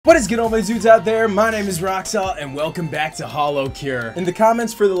What is good, all my dudes out there? My name is Roxalt and welcome back to Holocure. In the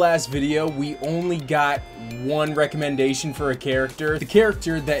comments for the last video, we only got one recommendation for a character. The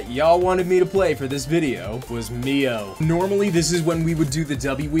character that y'all wanted me to play for this video was Mio. Normally this is when we would do the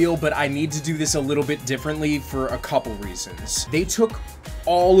Dubby wheel, but I need to do this a little bit differently for a couple reasons. They took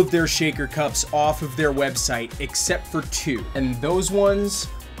all of their shaker cups off of their website except for two, and those ones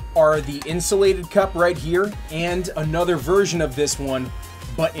are the insulated cup right here and another version of this one,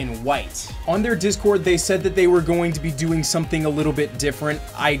 but in white. On their Discord, they said that they were going to be doing something a little bit different.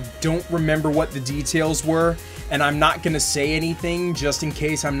 I don't remember what the details were, and I'm not gonna say anything just in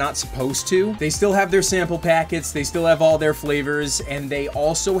case I'm not supposed to. They still have their sample packets, they still have all their flavors, and they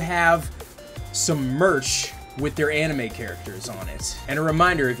also have some merch with their anime characters on it. And a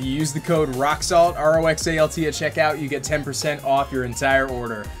reminder, if you use the code ROXALT, R-O-X-A-L-T at checkout, you get 10% off your entire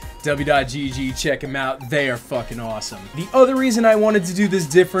order. W.GG, check them out, they are fucking awesome. The other reason I wanted to do this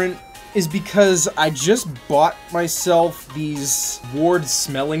different is because I just bought myself these Ward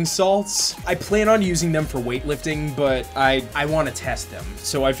smelling salts. I plan on using them for weightlifting, but I want to test them.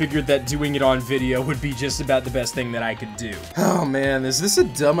 So I figured that doing it on video would be just about the best thing that I could do. Oh man, is this a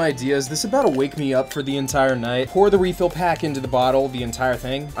dumb idea? Is this about to wake me up for the entire night? Pour the refill pack into the bottle, the entire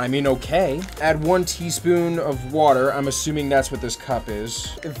thing. I mean, okay. Add 1 teaspoon of water. I'm assuming that's what this cup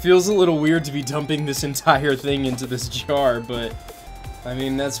is. It feels a little weird to be dumping this entire thing into this jar, but I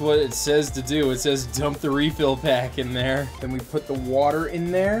mean, that's what it says to do. It says dump the refill pack in there. Then we put the water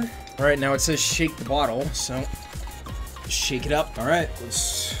in there. All right, now it says shake the bottle, so shake it up. All right, let's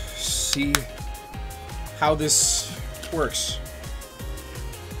see how this works.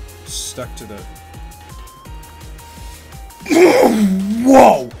 Stuck to the...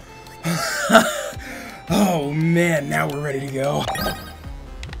 Whoa! Oh man, now we're ready to go.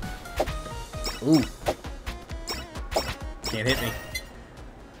 Ooh. Can't hit me.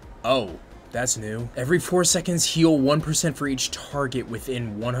 Oh, that's new. Every 4 seconds, heal 1% for each target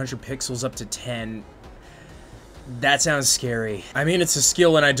within 100 pixels up to 10. That sounds scary. I mean, it's a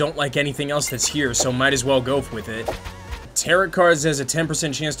skill and I don't like anything else that's here, so might as well go with it. Tarot cards has a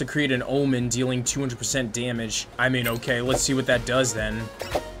 10% chance to create an omen, dealing 200% damage. I mean, okay, let's see what that does then.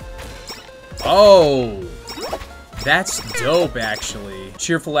 Oh, that's dope, actually.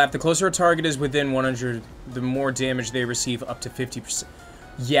 Cheerful laugh. The closer a target is within 100, the more damage they receive, up to 50%.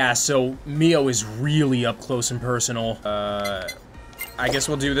 Yeah, so Mio is really up close and personal. I guess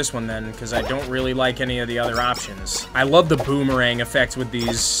we'll do this one then, because I don't really like any of the other options. I love the boomerang effect with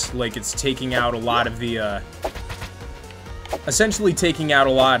these, like it's taking out a lot of the, essentially taking out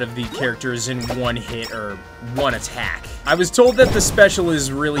a lot of the characters in one hit or one attack. I was told that the special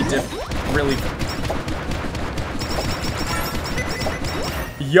is really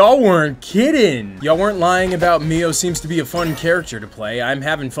Y'all weren't kidding! Y'all weren't lying about Mio seems to be a fun character to play. I'm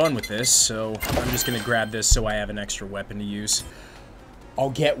having fun with this, so I'm just gonna grab this so I have an extra weapon to use.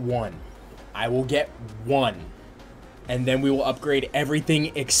 I'll get one. I will get one. And then we will upgrade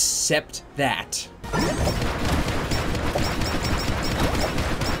everything except that.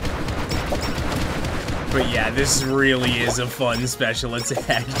 But yeah, this really is a fun special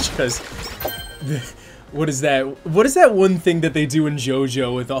attack, just... What is that? What is that one thing that they do in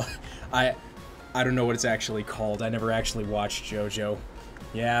JoJo with all... I don't know what it's actually called. I never actually watched JoJo.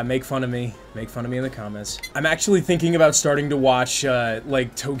 Yeah, make fun of me. Make fun of me in the comments. I'm actually thinking about starting to watch,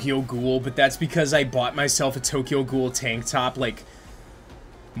 like, Tokyo Ghoul, but that's because I bought myself a Tokyo Ghoul tank top, like,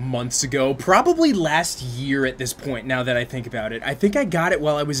 months ago. Probably last year at this point, now that I think about it. I think I got it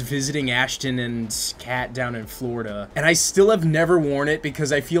while I was visiting Ashton and Kat down in Florida. And I still have never worn it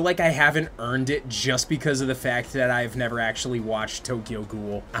because I feel like I haven't earned it just because of the fact that I've never actually watched Tokyo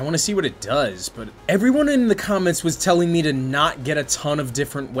Ghoul. I want to see what it does, but everyone in the comments was telling me to not get a ton of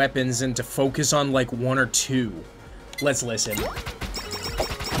different weapons and to focus on like 1 or 2. Let's listen.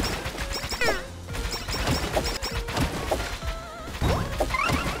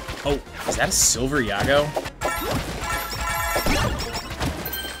 Oh, is that a silver Yago?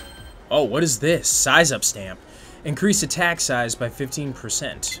 Oh, what is this? Size up stamp. Increase attack size by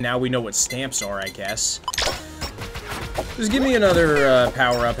 15%. Now we know what stamps are, I guess. Just give me another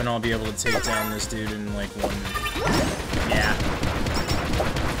power up and I'll be able to take down this dude in like one... Yeah.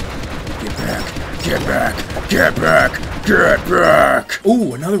 Get back! Get back! Get back! Get back!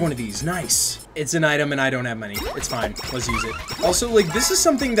 Ooh, another one of these. Nice. It's an item and I don't have money. It's fine. Let's use it. Also, like, this is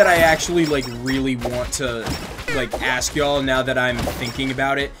something that I actually, like, really want to, like, ask y'all now that I'm thinking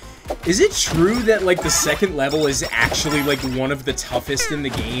about it. Is it true that, like, the second level is actually, like, one of the toughest in the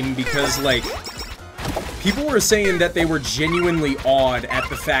game? Because, like, people were saying that they were genuinely awed at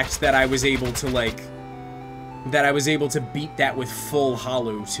the fact that I was able to, like, that I was able to beat that with full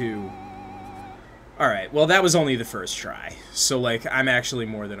holo, too. Alright, well, that was only the first try. So, like, I'm actually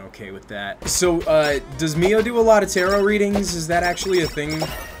more than okay with that. So, does Mio do a lot of tarot readings? Is that actually a thing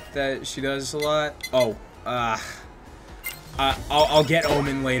that she does a lot? Oh, I'll get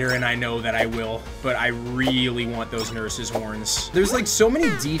Omen later, and I know that I will, but I really want those nurse's horns. There's, like, so many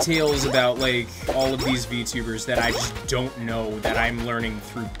details about, like, all of these VTubers that I just don't know that I'm learning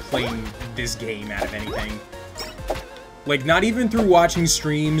through playing this game out of anything. Like, not even through watching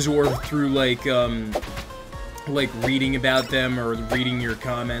streams or through, like, reading about them or reading your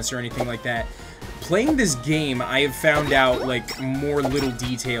comments or anything like that. Playing this game, I have found out, like, more little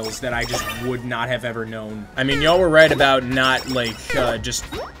details that I just would not have ever known. I mean, y'all were right about not, like,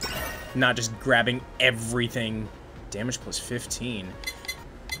 not just grabbing everything. Damage plus 15.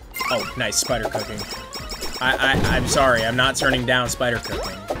 Oh, nice, spider cooking. I'm sorry, I'm not turning down spider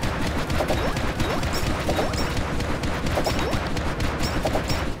cooking.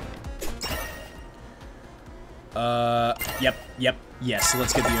 Yep, yes,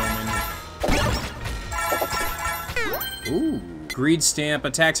 let's get the Omen. Ooh. Greed Stamp.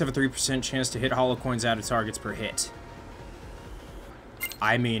 Attacks have a 3% chance to hit holo coins out of targets per hit.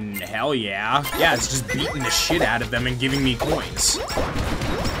 I mean, hell yeah. Yeah, it's just beating the shit out of them and giving me coins.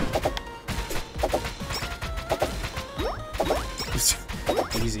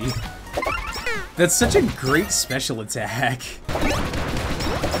 Easy. That's such a great special attack.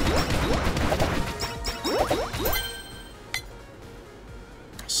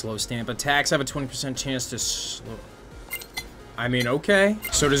 Slow Stamp. Attacks have a 20% chance to slow. I mean, okay.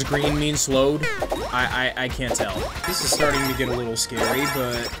 So does green mean slowed? I can't tell. This is starting to get a little scary,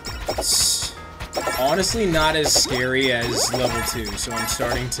 but it's honestly not as scary as level 2. So I'm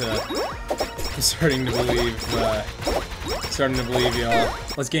starting to believe y'all.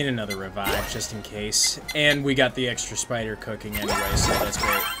 Let's gain another revive just in case. And we got the extra spider cooking anyway, so that's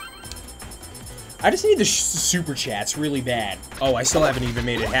great. I just need the super chats really bad. Oh, I still haven't even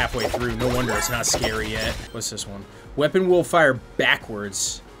made it halfway through. No wonder it's not scary yet. What's this one? Weapon will fire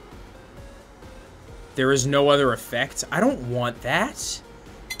backwards. There is no other effect. I don't want that.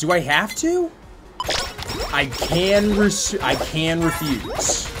 Do I have to? I can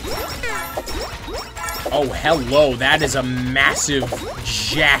refuse. Oh, hello. That is a massive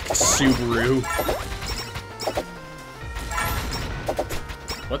jacked Subaru.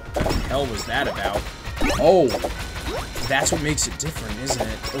 What the hell was that about? Oh, that's what makes it different, isn't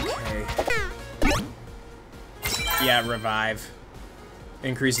it? Okay. Yeah, revive.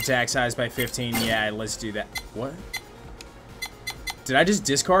 Increase attack size by 15. Yeah, let's do that. What? Did I just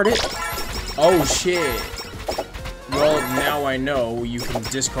discard it? Oh, shit. Well, now I know you can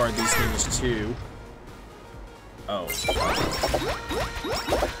discard these things, too. Oh.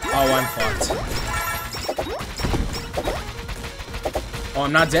 Oh, I'm fucked. Oh,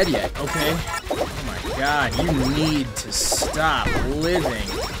 I'm not dead yet. Okay. Oh my god, you need to stop living.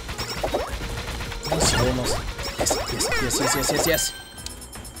 Almost. Yes.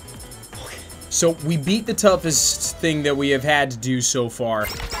 Okay. So, we beat the toughest thing that we have had to do so far.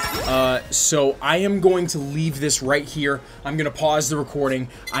 So I am going to leave this right here. I'm gonna pause the recording.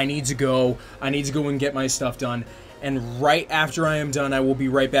 I need to go and get my stuff done. And right after I am done, I will be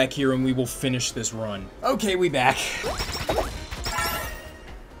right back here and we will finish this run. Okay, we back.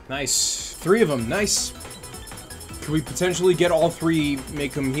 Nice. 3 of them. Nice. Can we potentially get all 3,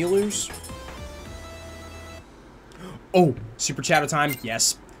 make them healers? Oh, Super Chatter time.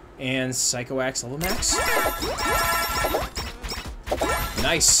 Yes. And Psycho Axe level max.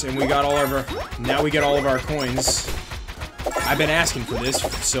 Nice. And we got all of our... Now we get all of our coins. I've been asking for this,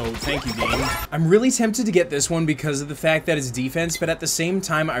 so thank you, game. I'm really tempted to get this one because of the fact that it's defense, but at the same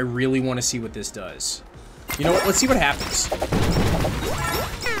time, I really want to see what this does. You know what? Let's see what happens.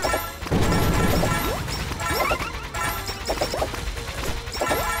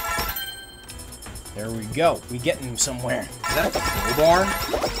 There we go. We getting somewhere. Is that a crowbar?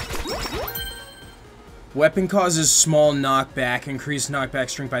 Weapon causes small knockback. Increased knockback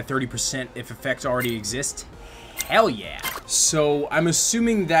strength by 30% if effect already exists. Hell yeah. So I'm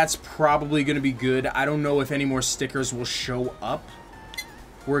assuming that's probably going to be good. I don't know if any more stickers will show up.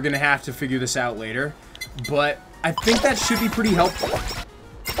 We're going to have to figure this out later. But I think that should be pretty helpful.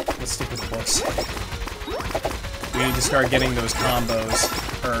 Let's stick with the books. We need to start getting those combos.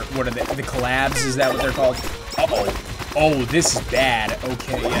 Or what are they? The collabs? Is that what they're called? Uh-oh. Oh, this is bad.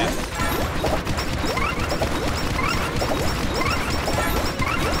 Okay, yeah.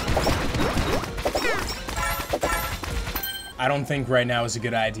 I don't think right now is a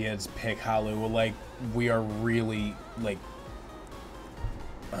good idea to pick Halu. Like, we are really, like...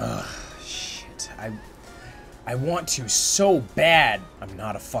 Ugh, shit. I want to so bad. I'm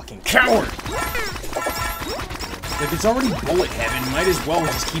not a fucking coward. Like, it's already bullet heaven. Might as well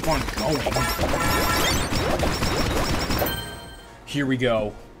just keep on going. Here we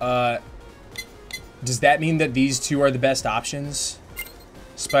go. Does that mean that these two are the best options?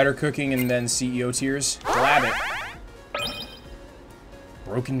 Spider cooking and then CEO tears? Grab it.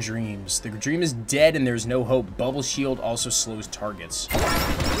 Broken dreams. The dream is dead and there's no hope. Bubble shield also slows targets.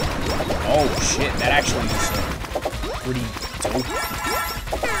 Oh shit, that actually is pretty dope.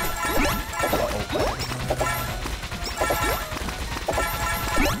 Uh-oh.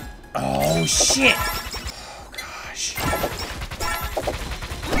 Oh shit! Oh gosh.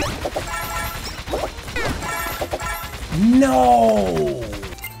 No!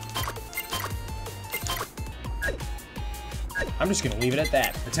 I'm just gonna leave it at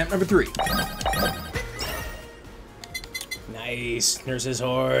that. Attempt number 3. Nice. Nurse's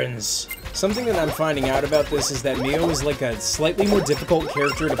horns. Something that I'm finding out about this is that Mio is like a slightly more difficult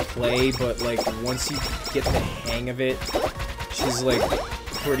character to play, but like once you get the hang of it, she's like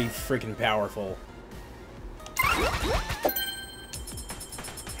pretty freaking powerful.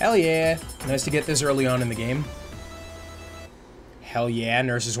 Hell yeah. Nice to get this early on in the game. Hell yeah.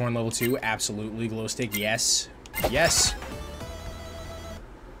 Nurse's horn level 2. Absolutely. Glow stick. Yes. Yes.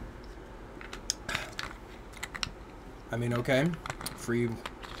 I mean, okay. Free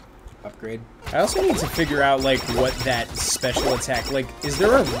upgrade. I also need to figure out, like, what that special attack... Like, is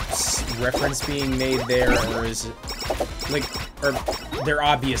there a reference being made there, or is it... Like, or... There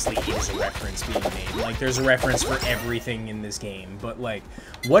obviously is a reference being made. Like, there's a reference for everything in this game. But, like,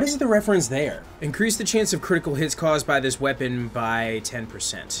 what is the reference there? Increase the chance of critical hits caused by this weapon by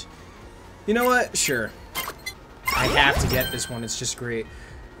 10%. You know what? Sure. I have to get this one. It's just great.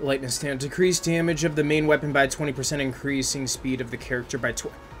 Lightness stand. Decrease damage of the main weapon by 20%, increasing speed of the character by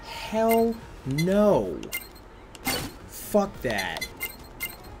Hell no. Fuck that.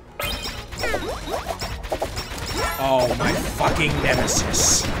 Oh, my fucking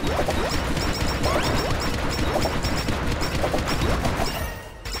nemesis.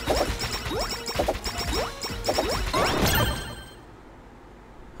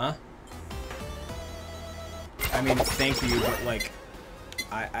 Huh? I mean, thank you, but like...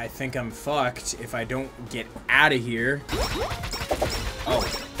 I think I'm fucked if I don't get out of here. Oh.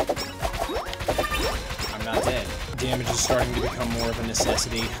 I'm not dead. Damage is starting to become more of a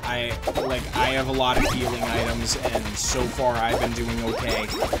necessity. I have a lot of healing items, and so far I've been doing okay.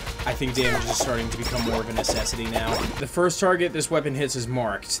 I think damage is starting to become more of a necessity now. The first target this weapon hits is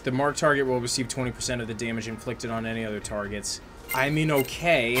marked. The marked target will receive 20% of the damage inflicted on any other targets. I mean,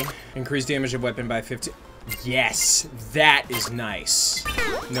 okay. Increase damage of weapon by 50. Yes, that is nice.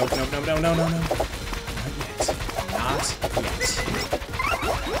 Nope, nope, nope, no, no, no, no. Not yet. Not yet.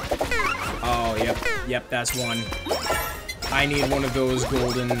 Oh, yep, yep, that's one. I need one of those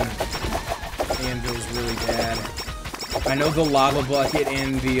golden anvils really bad. I know the lava bucket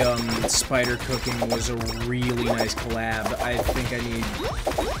and the spider cooking was a really nice collab.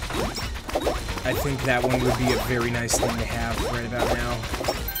 I think that one would be a very nice thing to have right about now.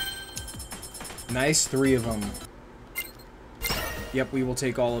 Nice, 3 of them. Yep, we will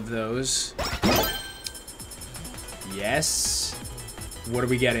take all of those. Yes. What are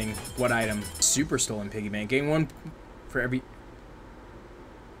we getting? What item? Super stolen piggy bank. Getting 1 for every...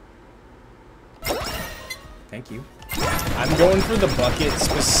 Thank you. I'm going for the bucket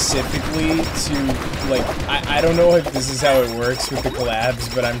specifically to, like, I don't know if this is how it works with the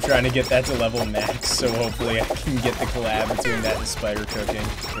collabs, but I'm trying to get that to level max, so hopefully I can get the collab between that and spider cooking.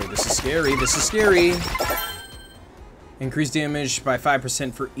 Okay, this is scary, this is scary! Increase damage by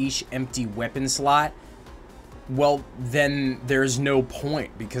 5% for each empty weapon slot. Well, then there's no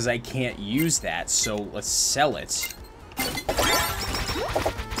point, because I can't use that, so let's sell it.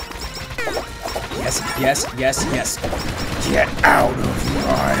 Yes, yes, yes, yes. Get out of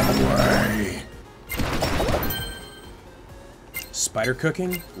my way. Spider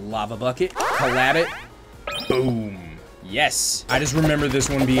cooking, lava bucket, collab it, boom. Yes. I just remember this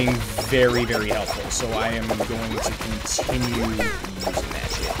one being very, very helpful, so I am going to continue using that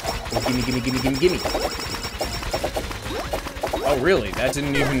shit. Oh, gimme, gimme, gimme, gimme, gimme. Oh, really? That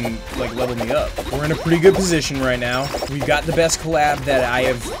didn't even, like, level me up. We're in a pretty good position right now. We've got the best collab that I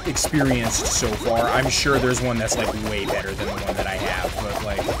have experienced so far. I'm sure there's one that's, like, way better than the one that I have, but,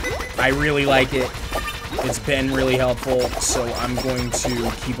 like, I really like it. It's been really helpful, so I'm going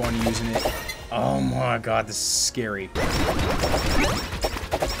to keep on using it. Oh my god, this is scary.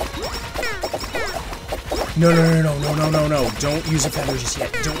 No, no, no, no, no, no, no, no. Don't use a feather just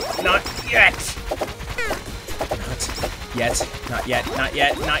yet. Don't, not yet. Not yet, not yet, not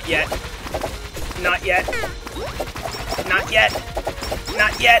yet, not yet. Not yet. Not yet.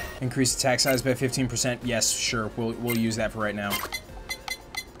 Not yet. Increase attack size by 15%. Yes, sure. We'll use that for right now.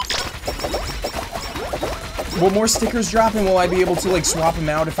 Will more stickers drop, and will I be able to, like, swap them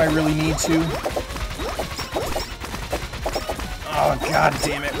out if I really need to? Oh, god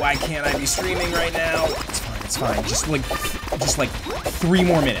damn it. Why can't I be streaming right now? It's fine, it's fine. Just like 3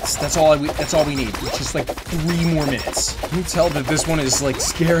 more minutes. That's all we need. Just like 3 more minutes. Can you tell that this one is, like,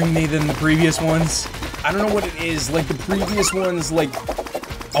 scaring me than the previous ones? I don't know what it is. Like, the previous ones, like...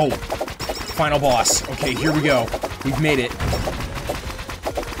 Oh. Final boss. Okay, here we go. We've made it.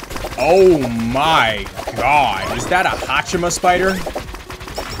 Oh my god. Is that a Hachima spider?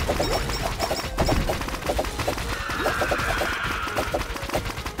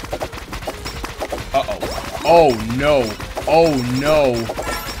 Uh-oh. Oh no. Oh no.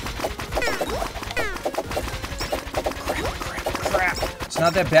 Crap. It's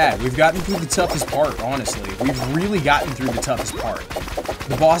not that bad. We've gotten through the toughest part, honestly. We've really gotten through the toughest part.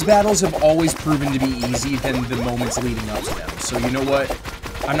 The boss battles have always proven to be easy than the moments leading up to them. So you know what?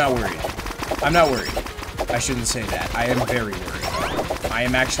 I'm not worried. I'm not worried. I shouldn't say that. I am very worried. I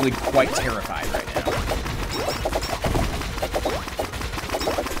am actually quite terrified right now.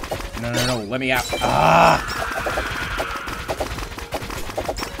 No, let me out. Ah!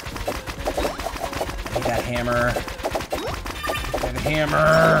 I need that hammer. That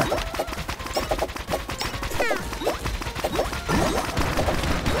hammer!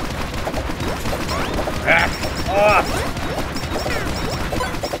 Ah! Ah!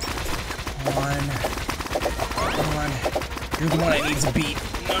 Come on. You're the one I need to beat.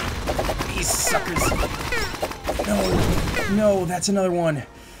 These suckers. No, that's another one.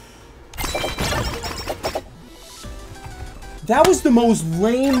 That was the most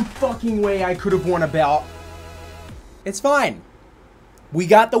lame fucking way I could have won about. It's fine. We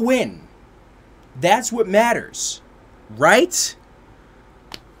got the win. That's what matters. Right?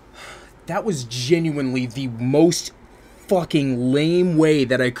 That was genuinely the most fucking lame way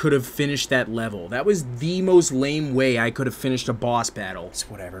that I could have finished that level. That was the most lame way I could have finished a boss battle. It's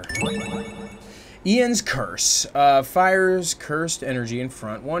whatever. Ian's Curse. Fires cursed energy in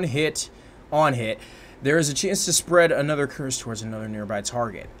front. One hit, on hit. There is a chance to spread another curse towards another nearby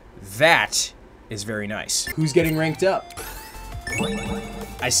target. That is very nice. Who's getting ranked up?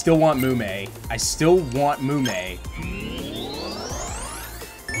 I still want Mume. I still want Mume.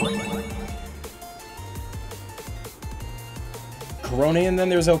 Corona, and then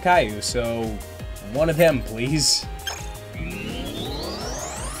there's Okayu, so one of them, please.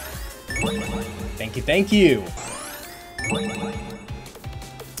 Thank you.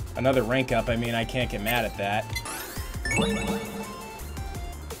 Another rank up, I mean, I can't get mad at that.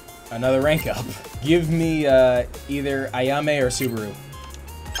 Another rank up. Give me either Ayame or Subaru.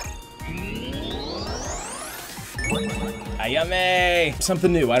 Ayame!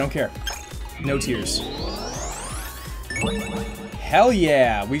 Something new, I don't care. No tears. Hell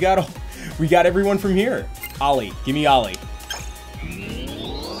yeah! We got everyone from here. Ollie, give me Ollie.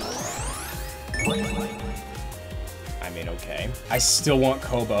 I mean, okay. I still want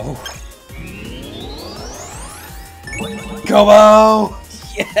Kobo. Kobo!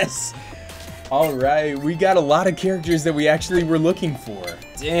 Yes! Alright, we got a lot of characters that we actually were looking for.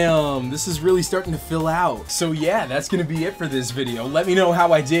 Damn, this is really starting to fill out. So yeah, that's gonna be it for this video. Let me know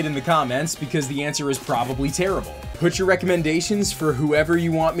how I did in the comments, because the answer is probably terrible. Put your recommendations for whoever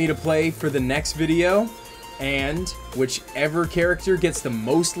you want me to play for the next video, and whichever character gets the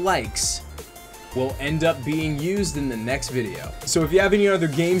most likes will end up being used in the next video. So if you have any other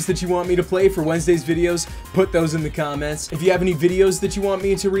games that you want me to play for Wednesday's videos, put those in the comments. If you have any videos that you want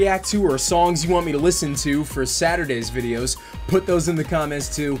me to react to, or songs you want me to listen to for Saturday's videos, put those in the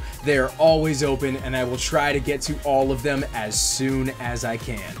comments too. They are always open, and I will try to get to all of them as soon as I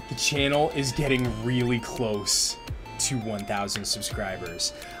can. The channel is getting really close to 1,000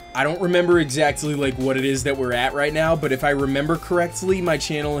 subscribers. I don't remember exactly like what it is that we're at right now, but if I remember correctly, my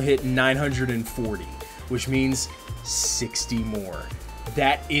channel hit 940, which means 60 more.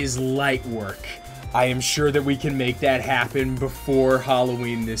 That is light work. I am sure that we can make that happen before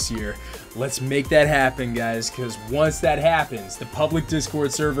Halloween this year. Let's make that happen, guys, because once that happens, the public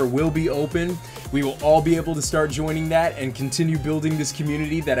Discord server will be open. We will all be able to start joining that and continue building this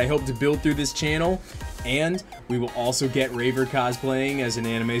community that I hope to build through this channel. And we will also get Raver cosplaying as an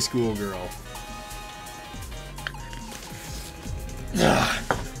anime schoolgirl.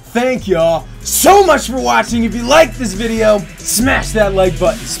 Thank y'all so much for watching. If you liked this video, smash that like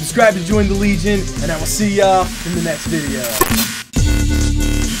button, subscribe to join the Legion, and I will see y'all in the next video.